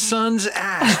his son's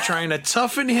ass, trying to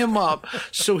toughen him up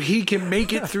so he can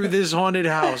make it through this haunted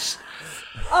house.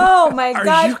 Oh my God.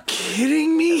 Are you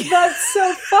kidding me? That's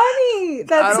so funny.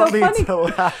 That's so funny. I don't need to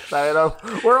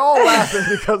laugh. We're all laughing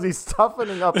because he's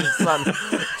toughening up his son.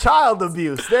 Child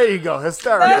abuse. There you go.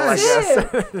 Hysterical, That's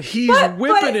I guess. He's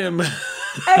whipping him.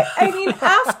 I mean,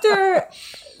 after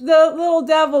the little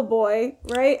devil boy,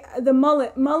 right? The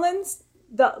Mullins.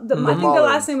 I think the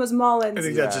last name was Mullins. I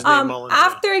think that's his name, Mullins.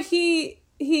 After he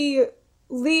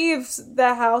leaves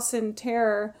the house in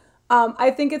terror,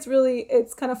 I think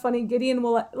it's kind of funny. Gideon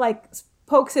will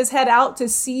pokes his head out to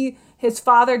see his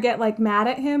father get mad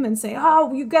at him and say,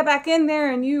 "Oh, you get back in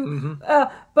there," and you.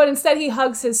 But instead, he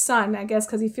hugs his son, I guess,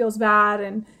 because he feels bad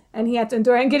and he had to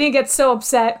endure. And Gideon gets so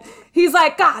upset. He's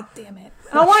like, "God damn it!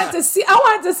 I wanted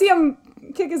to see him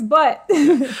kick his butt."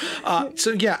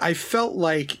 So yeah, I felt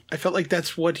like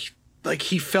that's what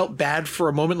he felt bad for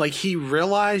a moment. Like he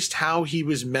realized how he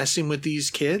was messing with these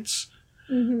kids.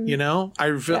 Mm-hmm. You know,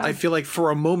 I feel like for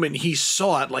a moment he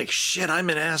saw it like, shit, I'm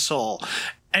an asshole.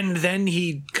 And then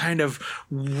he kind of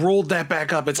rolled that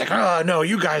back up. It's like, oh no,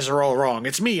 you guys are all wrong.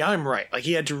 It's me, I'm right. Like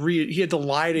he had to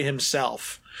lie to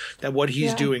himself that what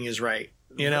he's doing is right.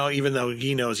 You know, even though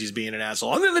he knows he's being an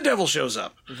asshole. And then the devil shows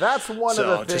up. That's one of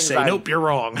the things. To say, nope, you're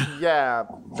wrong. Yeah,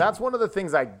 that's one of the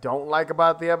things I don't like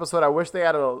about the episode. I wish they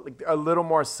had a little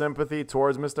more sympathy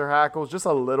towards Mr. Hackles, just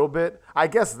a little bit. I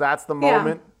guess that's the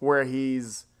moment where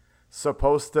he's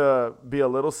supposed to be a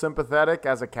little sympathetic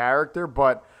as a character,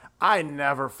 but I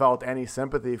never felt any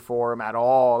sympathy for him at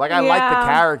all. Like, I like the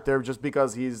character just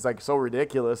because he's so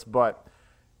ridiculous, but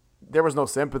there was no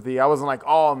sympathy. I wasn't like,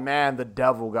 oh man, the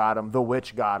devil got him, the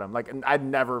witch got him. Like, I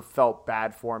never felt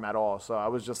bad for him at all. So I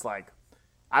was just like,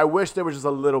 I wish there was just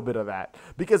a little bit of that.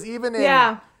 Because even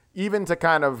to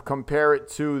kind of compare it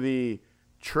to the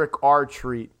Trick or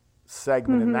Treat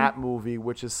segment in that movie,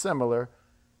 which is similar,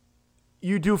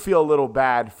 you do feel a little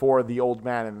bad for the old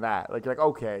man in that. Like, you're like,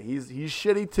 okay, he's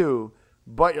shitty too,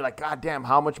 but you're like, God damn,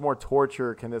 how much more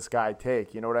torture can this guy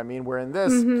take? You know what I mean? Where in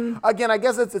this, again, I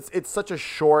guess it's such a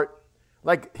short,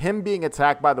 like him being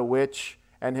attacked by the witch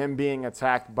and him being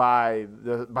attacked by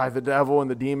the devil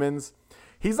and the demons.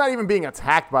 He's not even being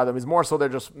attacked by them. He's more so they're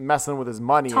just messing with his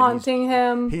money. Taunting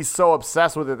him. He's so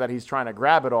obsessed with it that he's trying to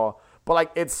grab it all.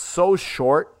 But it's so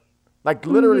short. Like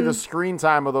literally the screen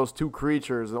time of those two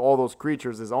creatures and all those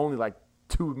creatures is only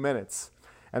 2 minutes.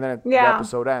 And then the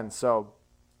episode ends. So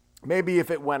maybe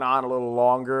if it went on a little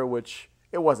longer, which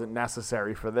it wasn't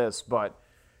necessary for this, but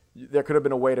there could have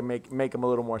been a way to make him a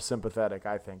little more sympathetic,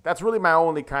 I think. That's really my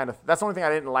only that's the only thing I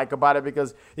didn't like about it,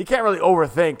 because you can't really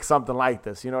overthink something like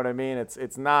this. You know what I mean? It's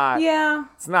not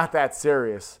it's not that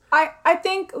serious. I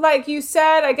think, like you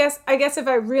said, I guess if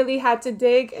I really had to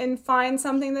dig and find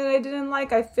something that I didn't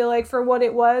like, I feel like for what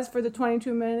it was, for the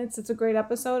 22 minutes, it's a great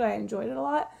episode. I enjoyed it a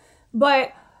lot.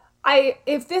 But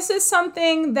if this is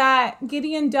something that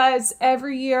Gideon does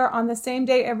every year on the same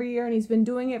day every year, and he's been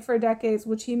doing it for decades,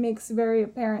 which he makes very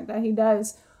apparent that he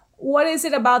does, what is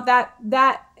it about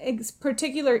that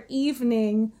particular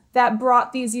evening that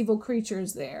brought these evil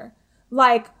creatures there?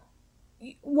 Like,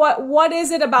 what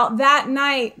is it about that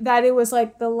night that it was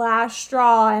the last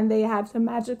straw and they had to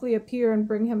magically appear and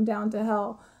bring him down to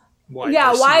hell?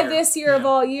 Why this year of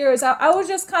all years? I was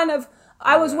just kind of,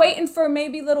 I was waiting for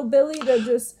maybe little Billy to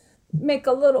just make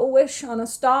a little wish on a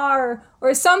star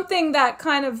or something that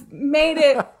kind of made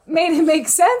it make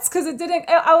sense, because it didn't.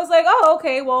 I was like, oh,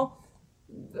 okay, well,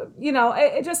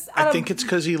 it just. I think it's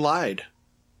because he lied.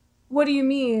 What do you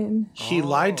mean? He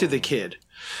lied to the kid.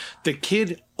 The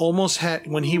kid almost had,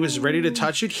 when he was ready to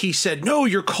touch it, he said, no,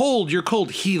 you're cold, you're cold.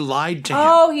 He lied to him.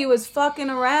 Oh, he was fucking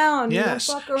around.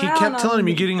 Yes. He kept telling him,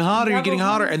 you're getting hotter, you're getting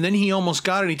hotter. And then he almost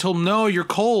got it. He told him, no, you're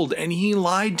cold. And he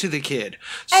lied to the kid.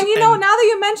 And now that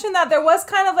you mentioned that, there was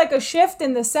kind of a shift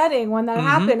in the setting when that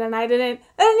happened. And that didn't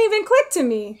even click to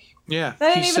me. Yeah,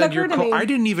 that didn't even occur to me. I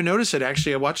didn't even notice it.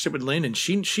 Actually, I watched it with Lynn, and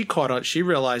she caught on. She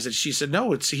realized it. She said,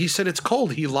 "No, he said it's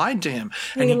cold." He lied to him,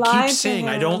 and he keeps saying,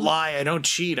 "I don't lie, I don't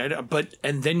cheat."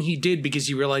 And then he did, because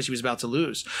he realized he was about to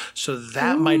lose. So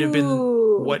that might have been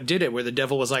what did it. Where the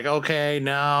devil was like, "Okay,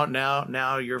 now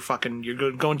you're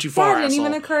going too far." That didn't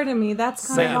even occur to me. That's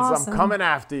kind of awesome. I'm coming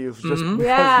after you just because you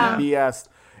BS.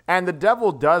 And the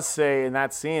devil does say in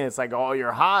that scene, it's like, "Oh,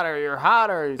 you're hotter, you're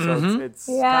hotter." So it's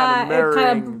kind of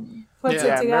mirroring. Puts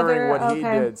it together. Mirroring what he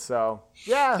did. So,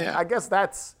 I guess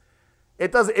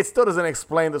It still doesn't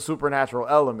explain the supernatural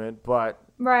element, but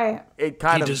Right. it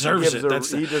kind He of deserves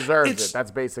gives it. he deserves It's- it. That's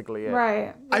basically it.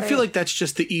 Right. I feel like that's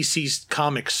just the EC's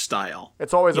comic style.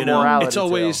 It's always a You know, morality. it's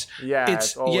always tale. Yeah.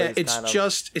 it's always it's kind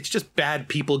of- just bad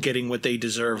people getting what they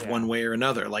deserve one way or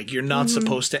another. Like you're not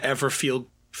supposed to ever feel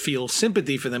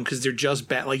sympathy for them because they're just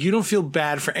bad. Like you don't feel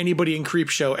bad for anybody in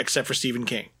Creepshow except for Stephen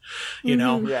King. You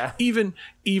know? Yeah. Even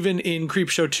in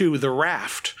Creepshow 2, The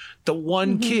Raft, the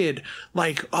one kid,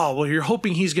 like, oh, well, you're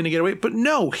hoping he's going to get away. But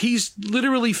no, he's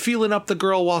literally feeling up the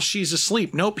girl while she's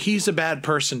asleep. Nope, he's a bad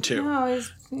person too. No,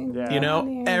 he's, Yeah. You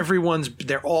know,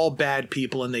 they're all bad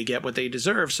people and they get what they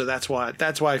deserve. So that's why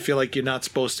I feel like you're not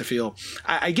supposed to feel.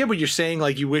 I get what you're saying.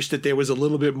 Like you wish that there was a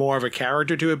little bit more of a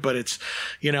character to it, but it's,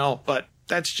 you know, but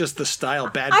that's just the style.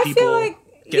 Bad I people feel like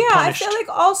get punished. I feel like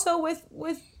also with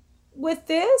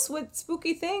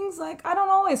spooky things, like I don't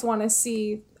always want to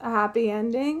see a happy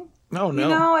ending. Oh no. You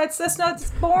know,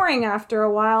 it's boring after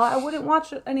a while. I wouldn't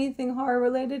watch anything horror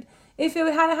related if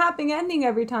it had a happy ending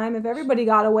every time. If everybody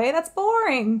got away, that's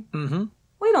boring. Mm-hmm.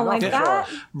 We don't like that.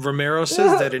 Romero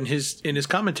says that in his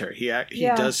commentary. He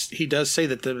Yeah. does say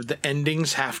that the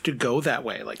endings have to go that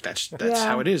way. Like that's Yeah.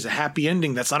 how it is. A happy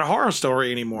ending. That's not a horror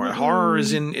story anymore. Horror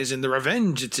is in the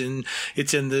revenge. It's in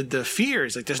the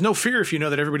fears. Like there's no fear if you know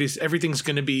that everything's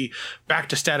going to be back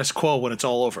to status quo when it's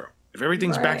all over. If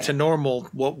everything's back Right. to normal,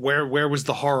 where was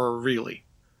the horror really?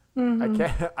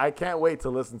 I can't wait to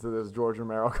listen to this George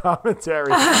Romero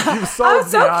commentary. You've sold I'm me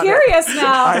so on it. curious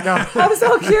now. I know. I'm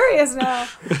so curious now.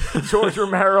 George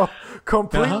Romero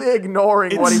completely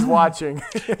ignoring what he's watching.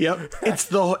 Yep. It's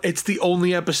the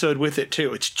only episode with it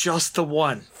too. It's just the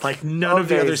one. Like none of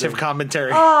the others have Amazing.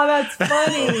 commentary. Oh, that's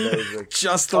funny.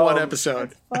 Just the one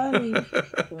episode. Funny.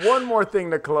 One more thing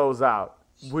to close out.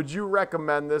 Would you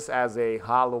recommend this as a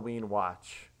Halloween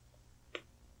watch?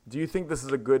 Do you think this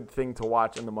is a good thing to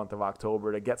watch in the month of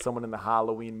October to get someone in the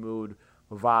Halloween mood,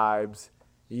 vibes?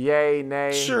 Yay,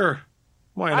 nay? Sure.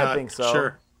 Why not? I think so.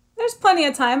 Sure. There's plenty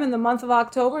of time in the month of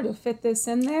October to fit this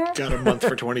in there. Got a month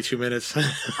for 22 minutes.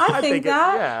 I think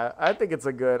that. I think it's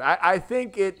a good. I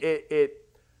think it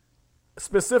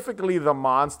specifically the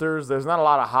monsters. There's not a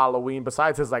lot of Halloween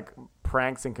besides his like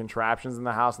pranks and contraptions in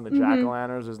the house and the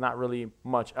jack-o'-lanterns. There's not really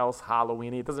much else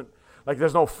Halloween-y. It doesn't like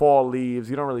there's no fall leaves.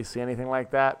 You don't really see anything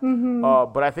like that.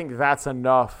 But I think that's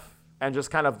enough. And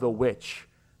just kind of the witch.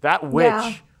 That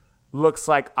witch looks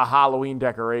like a Halloween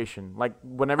decoration. Like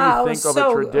whenever you think of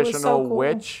a traditional cool.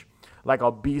 witch, like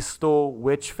a beastal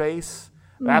witch face,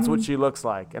 that's what she looks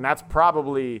like. And that's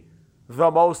probably the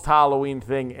most Halloween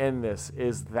thing in this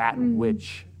is that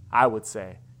witch, I would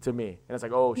say, to me. And it's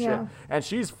like, oh shit. Yeah. And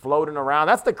she's floating around.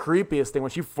 That's the creepiest thing when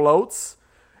she floats.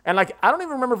 And like, I don't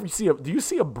even remember if do you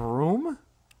see a broom?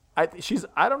 She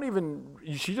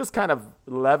just kind of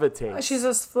levitates. She's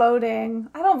just floating.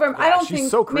 I don't remember. I don't she's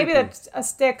think so maybe creepy. that's a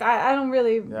stick. I don't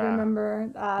really remember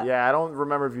that. Yeah, I don't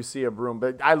remember if you see a broom,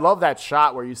 but I love that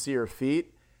shot where you see her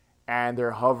feet and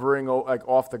they're hovering like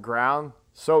off the ground.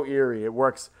 So eerie. It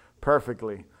works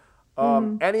perfectly.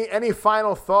 Any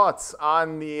final thoughts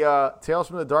on the Tales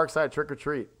from the Darkside Trick or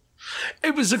Treat?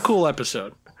 It was a cool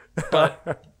episode,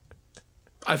 but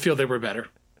I feel they were better.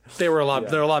 There are a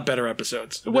lot better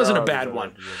episodes. It wasn't a bad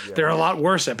one. There are a lot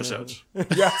worse episodes.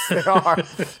 Yes, there are.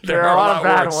 There are a lot of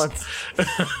bad ones.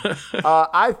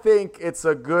 I think it's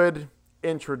a good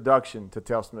introduction to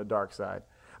Tales from the Dark Side.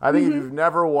 I think if you've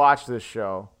never watched this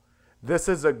show, this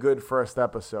is a good first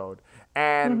episode.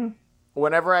 And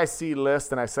whenever I see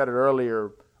lists, and I said it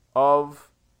earlier,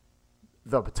 of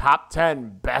the top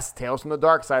 10 best Tales from the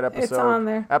Dark Side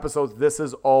episodes, this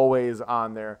is always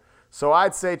on there. So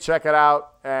I'd say check it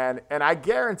out. And I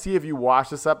guarantee if you watch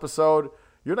this episode,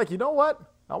 you're like, you know what?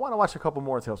 I want to watch a couple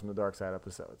more Tales from the Dark Side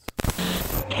episodes.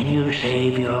 Can you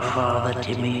save your father,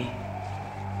 Timmy?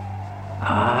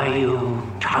 Are you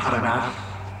tough enough?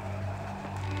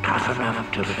 Tough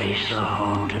enough to face the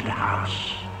haunted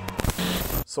house?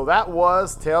 So that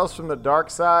was Tales from the Dark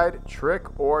Side,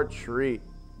 Trick or Treat.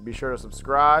 Be sure to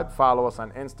subscribe, follow us on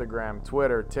Instagram,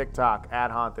 Twitter, TikTok,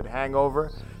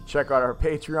 @HauntedHangover. Check out our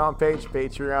Patreon page,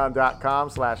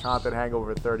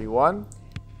 patreon.com/HauntedHangover31.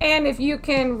 And if you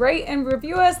can rate and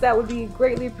review us, that would be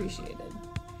greatly appreciated.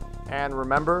 And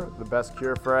remember, the best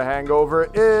cure for a hangover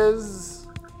is...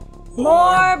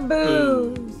 More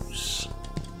booze.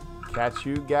 Catch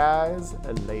you guys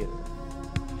later.